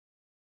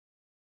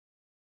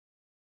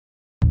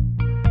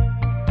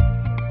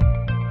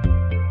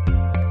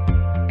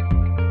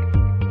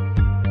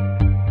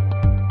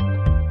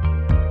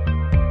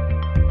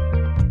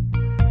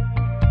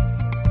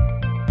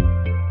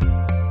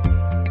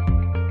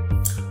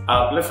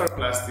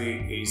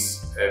Blepharoplasty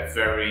is a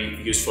very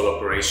useful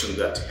operation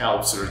that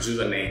helps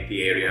rejuvenate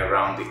the area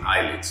around the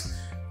eyelids.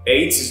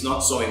 Age is not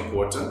so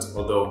important,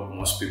 although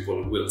most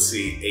people will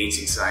see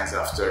aging signs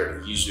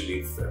after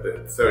usually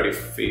the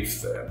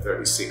 35th,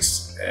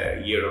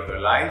 36th year of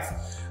their life.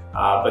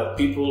 But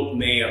people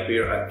may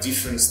appear at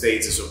different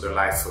stages of their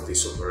life for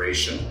this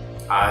operation,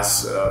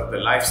 as the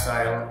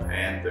lifestyle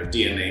and their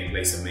DNA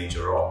plays a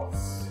major role.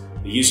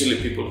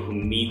 Usually people who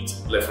need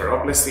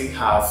blepharoplasty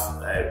have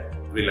a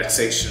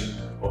relaxation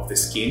of the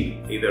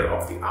skin, either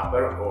of the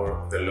upper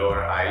or the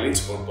lower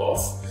eyelids, or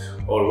both,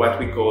 or what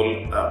we call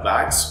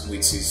bags,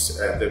 which is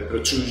the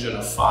protrusion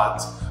of fat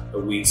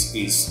which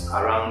is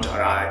around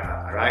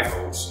our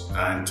eyeballs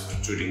and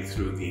protruding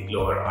through the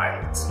lower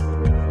eyelids.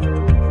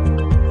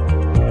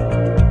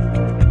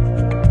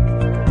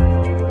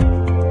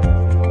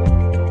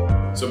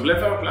 So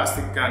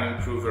blepharoplasty can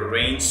improve a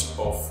range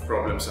of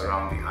problems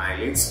around the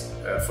eyelids,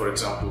 for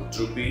example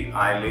droopy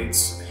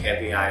eyelids,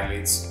 heavy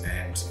eyelids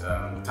and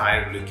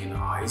tired-looking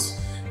eyes.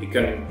 It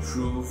can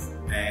improve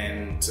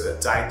and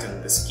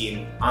tighten the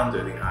skin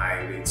under the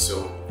eyelid,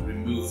 so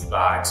remove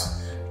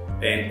bags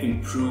and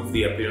improve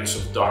the appearance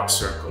of dark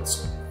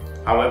circles.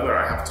 However,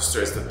 I have to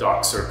stress that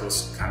dark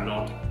circles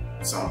cannot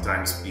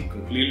sometimes be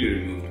completely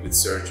removed with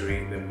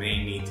surgery. They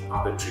may need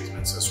other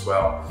treatments as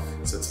well,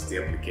 such as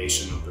the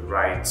application of the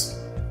right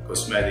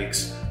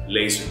cosmetics,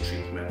 laser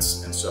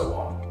treatments, and so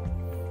on.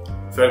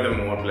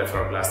 Furthermore,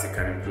 blepharoplasty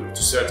can improve to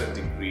a certain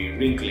degree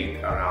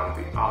wrinkling around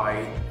the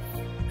eye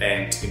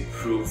and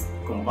improve,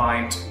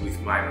 combined with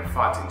minor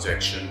fat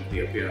injection,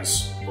 the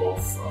appearance of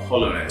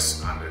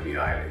hollowness under the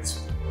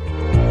eyelids.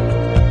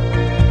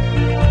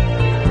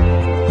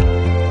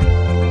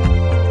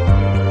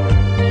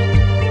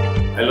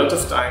 A lot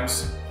of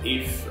times,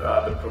 if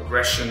the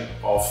progression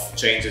of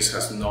changes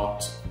has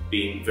not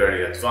been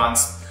very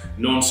advanced,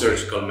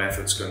 non-surgical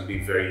methods can be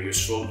very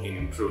useful in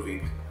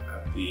improving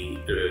the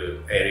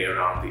area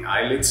around the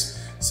eyelids,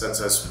 such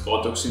as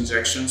Botox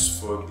injections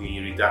for the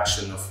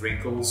reduction of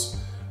wrinkles,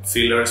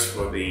 fillers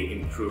for the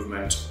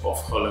improvement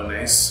of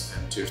hollowness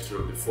and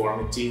tear-through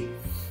deformity,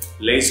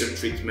 laser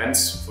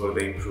treatments for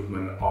the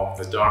improvement of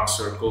the dark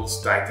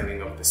circles,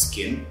 tightening of the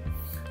skin,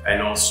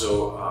 and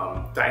also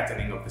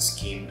tightening of the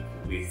skin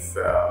with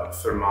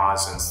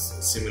thermals and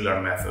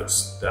similar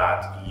methods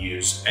that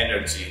use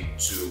energy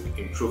to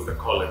improve the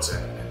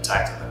collagen and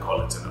tighten the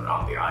collagen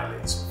around the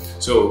eyelids.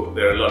 So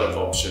there are a lot of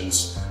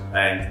options,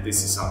 and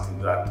this is something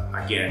that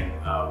again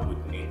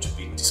would need to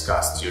be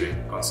discussed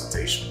during the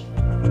consultation.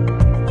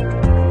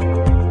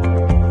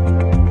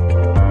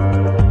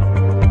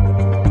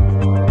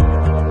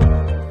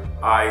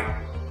 I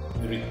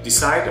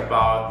decide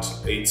about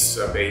each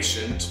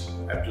patient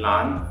a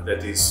plan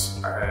that is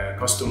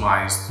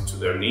customized to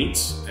their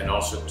needs and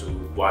also to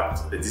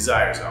what the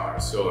desires are.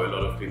 So a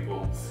lot of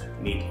people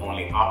need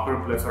only upper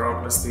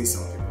blepharoplasty,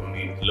 some people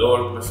need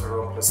lower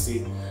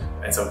blepharoplasty,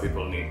 and some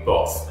people need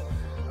both.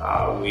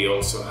 We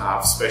also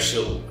have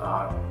special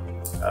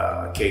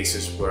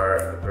cases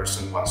where a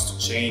person wants to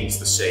change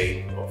the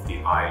shape of the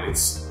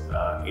eyelids,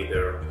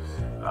 either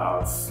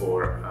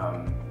for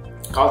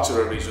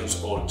cultural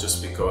reasons or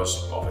just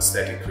because of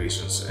aesthetic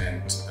reasons,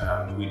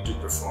 and we do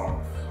perform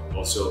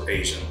also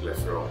Asian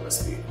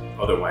blepharoplasty,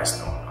 otherwise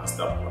known as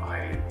double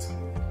eyelid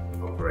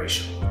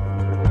operation.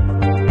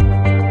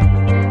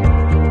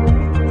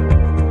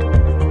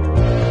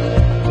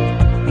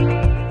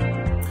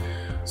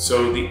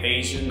 So the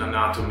Asian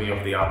anatomy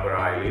of the upper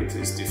eyelid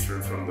is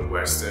different from the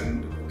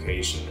Western, the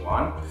Caucasian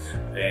one,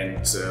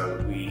 and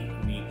we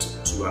need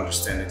to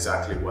understand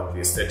exactly what the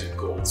aesthetic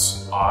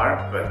goals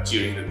are, but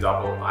during the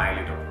double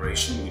eyelid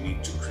operation we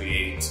need to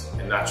create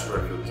a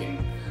natural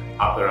looking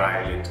upper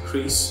eyelid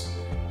crease,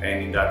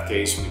 and in that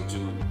case we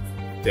do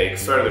take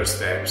further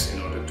steps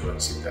in order to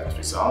achieve that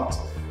result.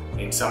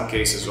 In some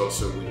cases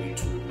also we need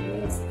to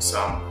remove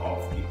some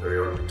of the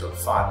periorbital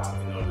fat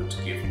in order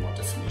to give more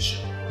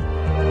definition.